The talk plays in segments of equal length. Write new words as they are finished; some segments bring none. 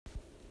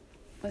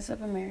What's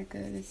up, America?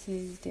 This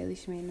is Daily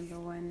Shmay number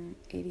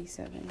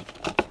 187.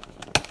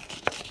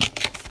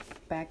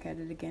 Back at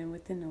it again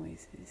with the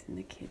noises in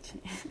the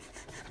kitchen.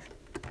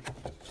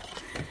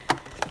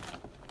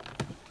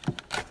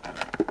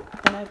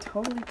 And I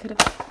totally could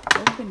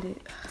have opened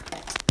it.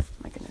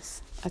 My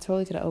goodness. I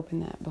totally could have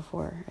opened that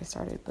before I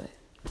started, but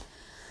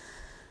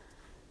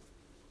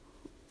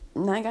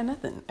no, I got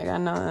nothing. I got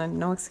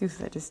no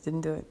excuses. I just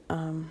didn't do it.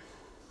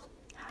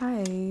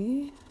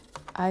 Hi.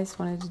 I just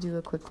wanted to do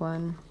a quick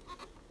one.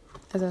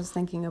 As I was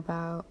thinking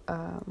about,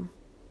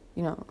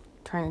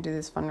 trying to do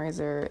this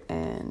fundraiser,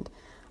 and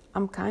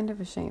I'm kind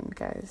of ashamed,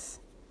 guys.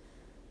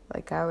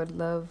 Like, I would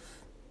love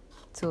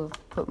to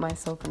have put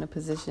myself in a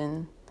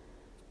position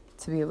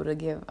to be able to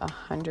give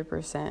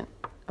 100%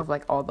 of,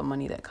 like, all the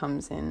money that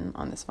comes in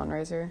on this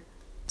fundraiser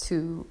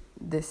to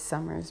this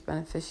summer's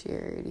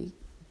beneficiary.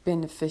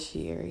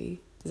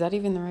 Is that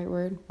even the right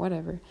word?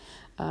 Whatever.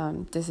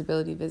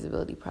 Disability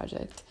Visibility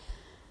Project.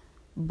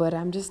 But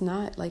I'm just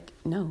not,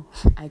 no,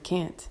 I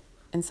can't.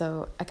 And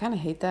so I kind of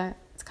hate that.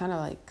 It's kind of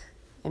like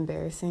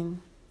embarrassing,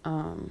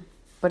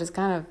 but it's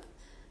kind of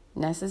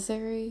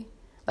necessary.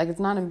 Like, it's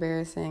not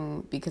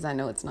embarrassing because I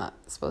know it's not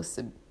supposed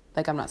to,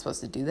 I'm not supposed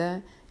to do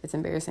that. It's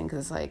embarrassing because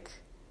it's like,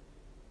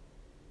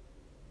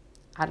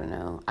 I don't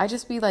know. I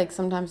just be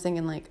sometimes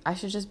thinking I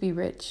should just be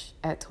rich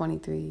at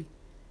 23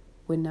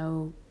 with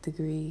no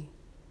degree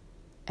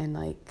and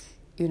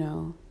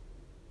no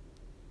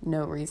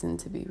reason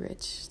to be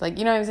rich.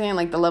 You know what I'm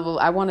saying? The level,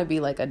 I want to be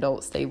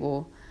adult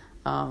stable,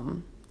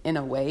 in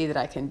a way that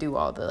I can do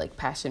all the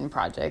passion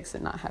projects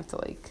and not have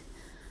to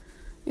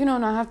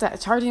not have to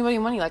charge anybody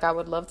money. I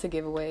would love to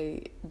give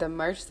away the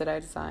merch that I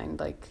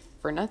designed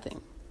for nothing,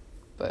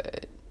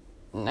 but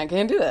I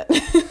can't do that.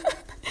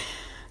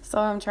 So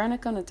I'm trying to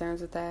come to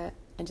terms with that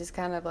and just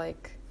kind of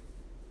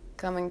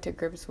coming to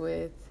grips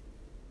with,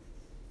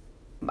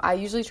 I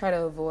usually try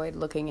to avoid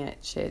looking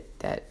at shit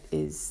that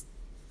is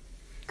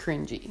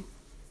cringy,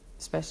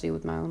 especially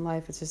with my own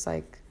life. It's just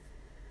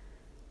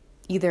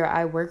either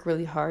I work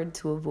really hard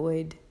to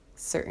avoid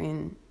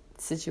certain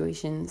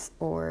situations,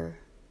 or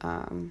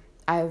I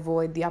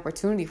avoid the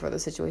opportunity for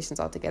those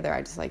situations altogether.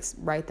 I just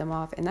write them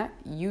off, and that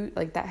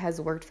has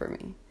worked for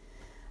me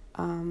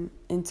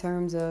in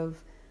terms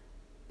of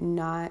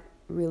not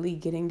really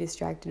getting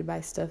distracted by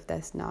stuff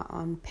that's not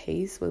on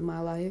pace with my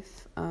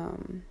life,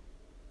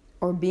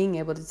 or being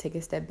able to take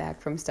a step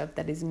back from stuff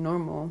that is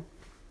normal,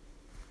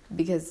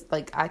 because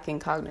I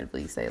can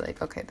cognitively say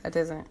okay, that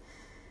doesn't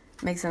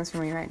make sense for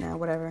me right now,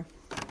 whatever.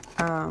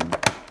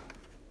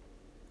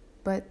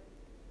 But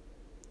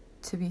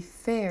to be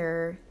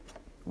fair,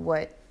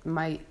 what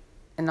might,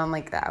 and on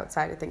the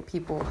outside, I think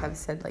people have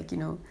said that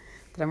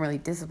I'm really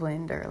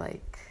disciplined, or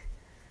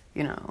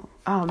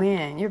oh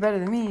man, you're better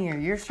than me, or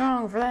you're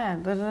strong for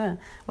that, blah, blah,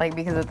 blah.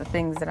 Because of the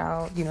things that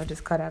I'll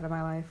just cut out of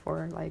my life,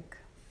 or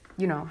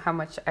how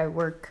much I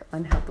work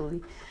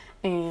unhealthily.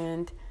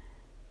 And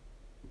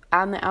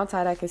on the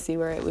outside, I could see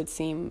where it would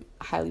seem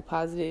highly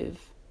positive,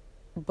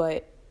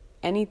 but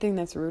anything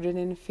that's rooted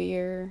in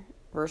fear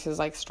versus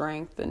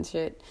strength and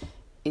shit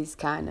is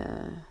kind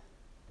of,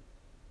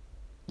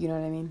 you know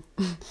what I mean?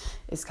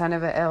 It's kind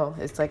of an L.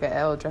 It's an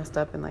L dressed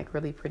up in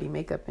really pretty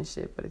makeup and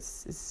shit, but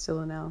it's still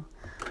an L,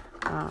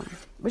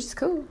 which is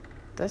cool.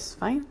 That's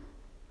fine.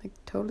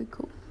 Totally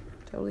cool.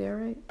 Totally all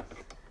right.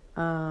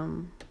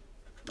 Damn,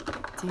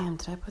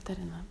 did I put that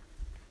in the...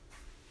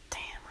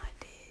 Damn, I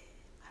did.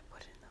 I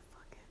put it in the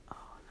fucking...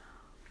 Oh, no.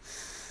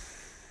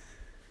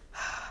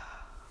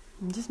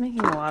 I'm just making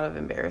a lot of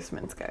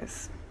embarrassments,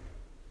 guys.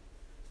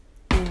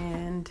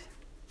 And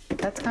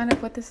that's kind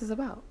of what this is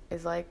about.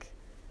 Is I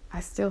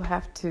still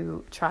have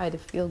to try to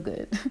feel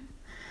good.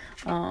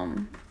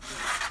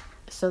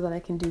 So that I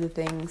can do the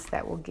things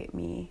that will get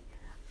me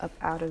up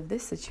out of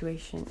this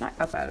situation. Not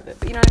up out of it,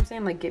 but you know what I'm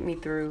saying? Get me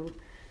through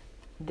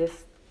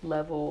this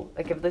level.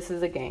 If this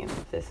is a game,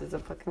 if this is a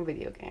fucking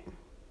video game,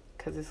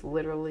 because it's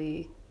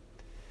literally,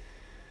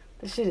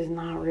 this shit is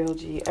not real,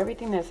 G.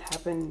 Everything that's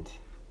happened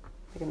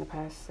in the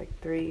past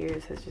 3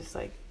 years has just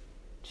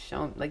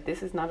shown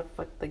this is not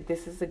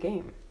this is a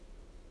game.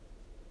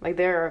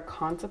 There are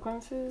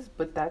consequences,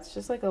 but that's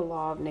just a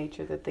law of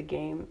nature that the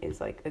game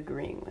is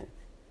agreeing with.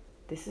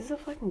 This is a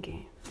fucking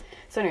game.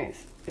 So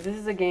anyways, if this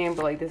is a game,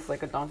 but this is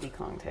a Donkey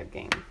Kong type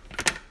game,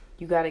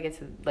 you gotta get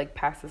to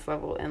past this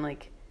level, and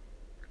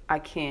I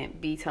can't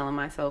be telling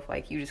myself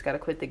you just gotta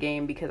quit the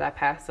game because I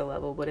passed the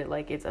level, but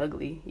it's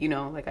ugly,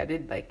 I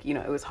did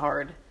it was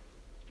hard.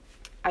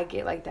 I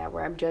get that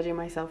where I'm judging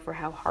myself for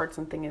how hard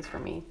something is for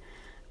me,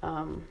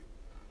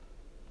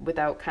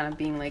 without kind of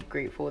being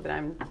grateful that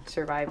I'm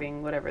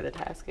surviving whatever the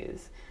task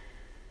is.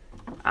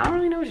 I don't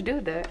really know what to do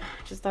with that.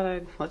 Just thought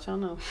I'd let y'all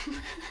know.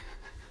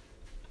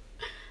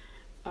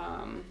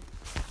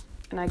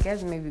 And I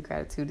guess maybe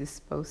gratitude is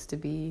supposed to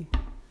be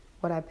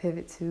what I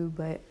pivot to,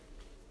 but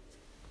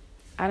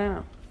I don't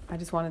know. I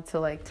just wanted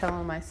to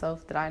tell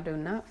myself that I do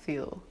not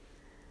feel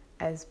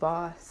as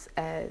boss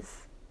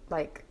as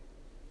my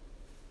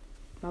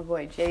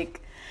boy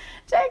Jacob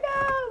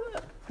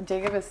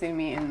has seen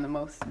me in the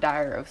most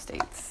dire of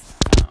states.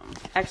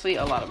 Actually,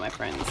 a lot of my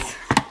friends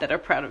that are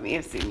proud of me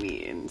have seen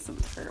me in some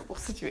terrible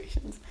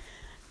situations.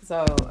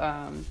 So,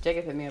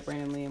 Jacob hit me up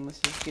randomly and was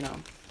just, you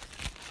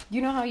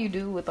know how you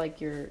do with like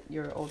your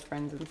old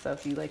friends and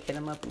stuff. You like hit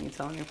them up and you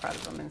tell them you're proud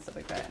of them and stuff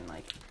like that, and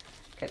like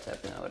catch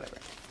up and whatever.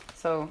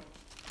 So,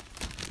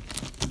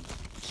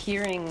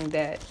 hearing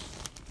that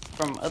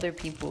from other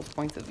people's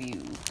points of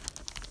view,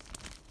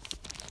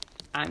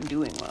 I'm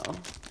doing well.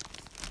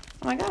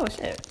 I'm like, oh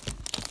shit.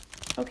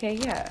 Okay,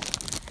 yeah.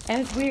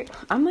 And it's weird.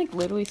 I'm like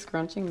literally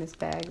scrunching this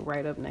bag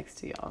right up next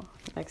to y'all,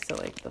 next to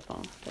like the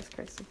phone. That's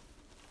crazy.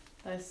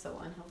 That is so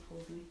unhelpful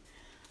of me.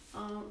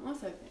 1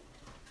 second.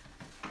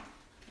 Can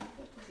I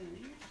put this in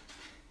here?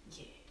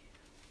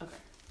 Yeah.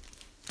 Okay.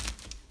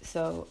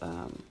 So,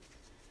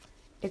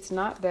 it's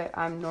not that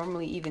I'm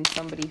normally even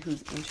somebody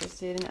who's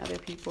interested in other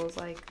people's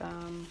like,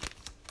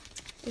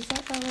 is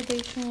that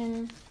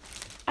validation?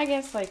 I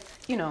guess like,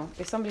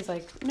 if somebody's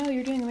like, no,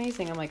 you're doing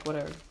amazing, I'm like,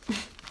 whatever.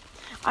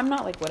 I'm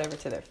not like whatever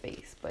to their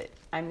face, but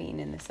I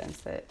mean in the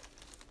sense that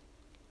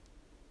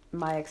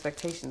my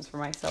expectations for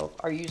myself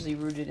are usually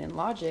rooted in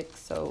logic.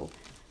 So,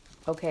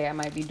 okay, I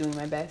might be doing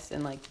my best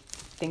and like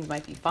things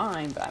might be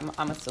fine, but I'm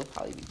gonna still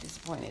probably be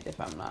disappointed if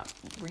I'm not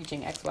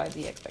reaching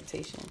XYZ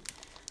expectation.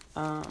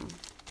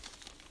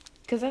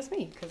 Because that's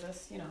me, because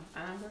that's, and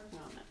I'm working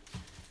on that.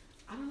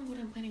 I don't know what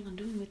I'm planning on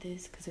doing with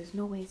this because there's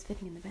no way it's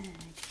fitting in the bag.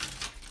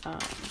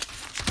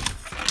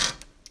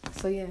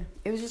 So yeah,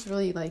 it was just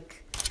really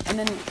like, and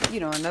then,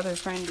 another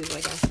friend is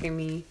like asking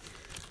me,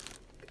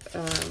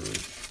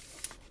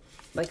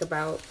 like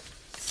about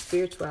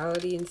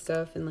spirituality and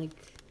stuff, and like,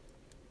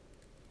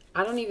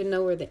 I don't even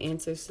know where the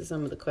answers to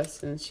some of the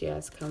questions she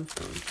asked come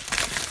from.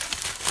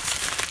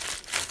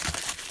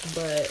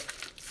 But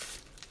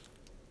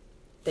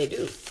they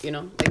do,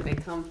 like they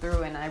come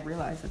through, and I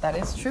realize that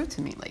is true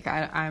to me. Like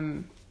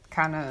I'm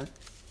kind of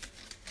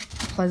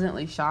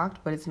pleasantly shocked,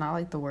 but it's not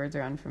like the words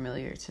are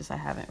unfamiliar. It's just I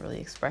haven't really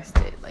expressed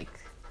it like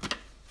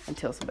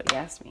until somebody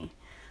asked me.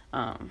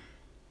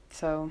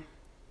 So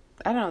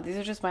I don't know. These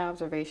are just my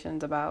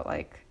observations about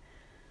like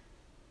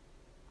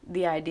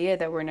the idea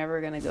that we're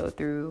never gonna go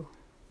through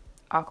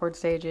awkward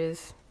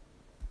stages,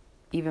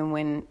 even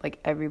when like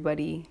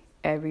everybody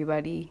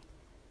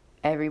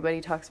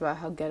talks about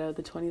how ghetto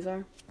the 20s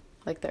are,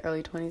 like the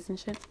early 20s and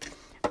shit.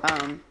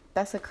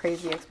 That's a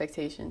crazy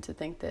expectation to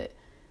think that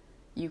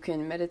you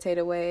can meditate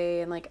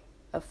away and like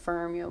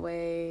affirm your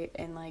way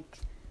and like,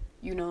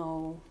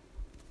 you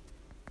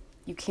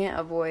can't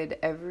avoid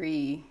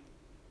every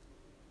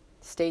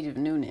stage of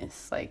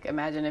newness. Like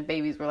imagine if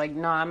babies were like,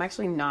 no, I'm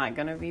actually not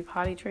gonna be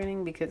potty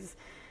training because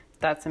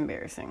that's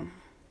embarrassing.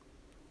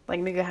 Like,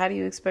 nigga, how do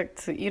you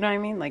expect to, you know what I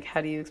mean? Like,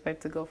 how do you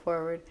expect to go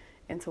forward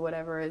into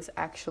whatever is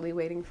actually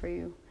waiting for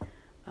you?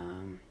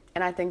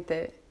 And I think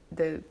that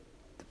the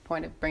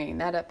point of bringing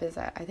that up is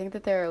that I think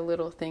that there are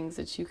little things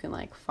that you can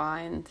like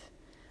find,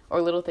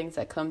 or little things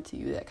that come to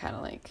you that kind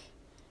of like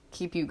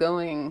keep you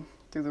going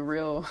through the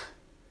real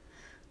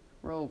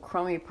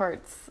crummy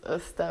parts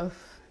of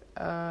stuff.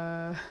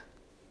 I'm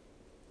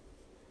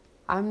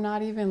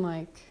not even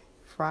like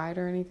fried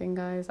or anything,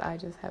 guys. I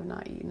just have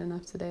not eaten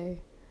enough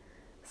today.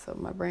 So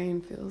my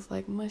brain feels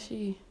like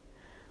mushy.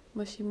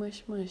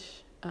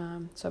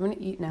 So I'm going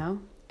to eat now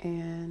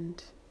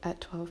and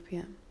at 12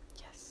 p.m.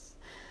 Yes.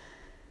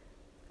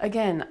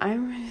 Again,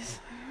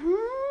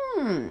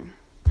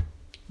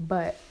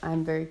 but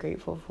I'm very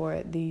grateful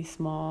for the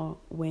small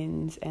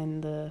wins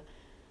and the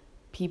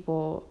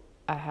people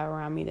I have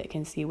around me that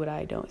can see what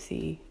I don't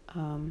see.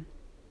 And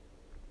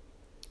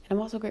I'm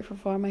also grateful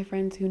for all my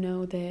friends who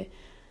know that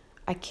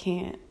I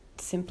can't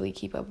simply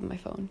keep up with my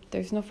phone.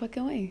 There's no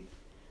fucking way.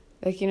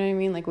 Like, you know what I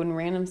mean? Like, when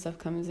random stuff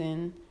comes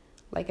in,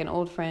 like an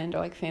old friend or,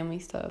 like, family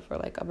stuff or,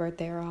 like, a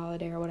birthday or a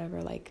holiday or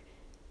whatever, like,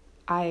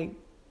 you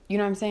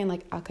know what I'm saying?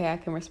 Like, okay, I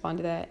can respond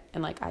to that.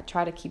 And, like, I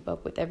try to keep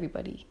up with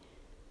everybody.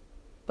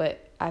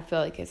 But I feel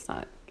like it's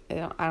not,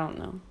 I don't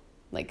know.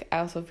 Like, I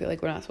also feel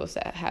like we're not supposed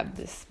to have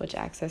this much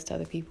access to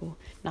other people.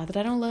 Not that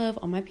I don't love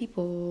all my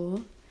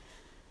people,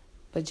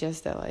 but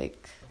just that,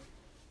 like,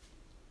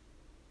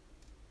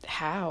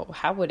 how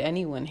would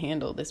anyone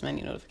handle this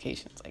many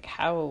notifications? Like,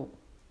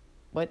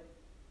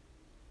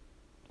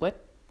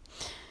 what?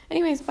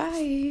 Anyways,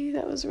 bye.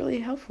 That was really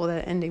helpful,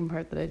 that ending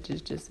part that I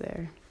just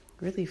there.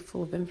 Really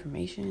full of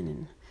information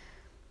and,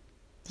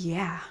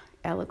 yeah,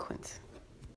 eloquent.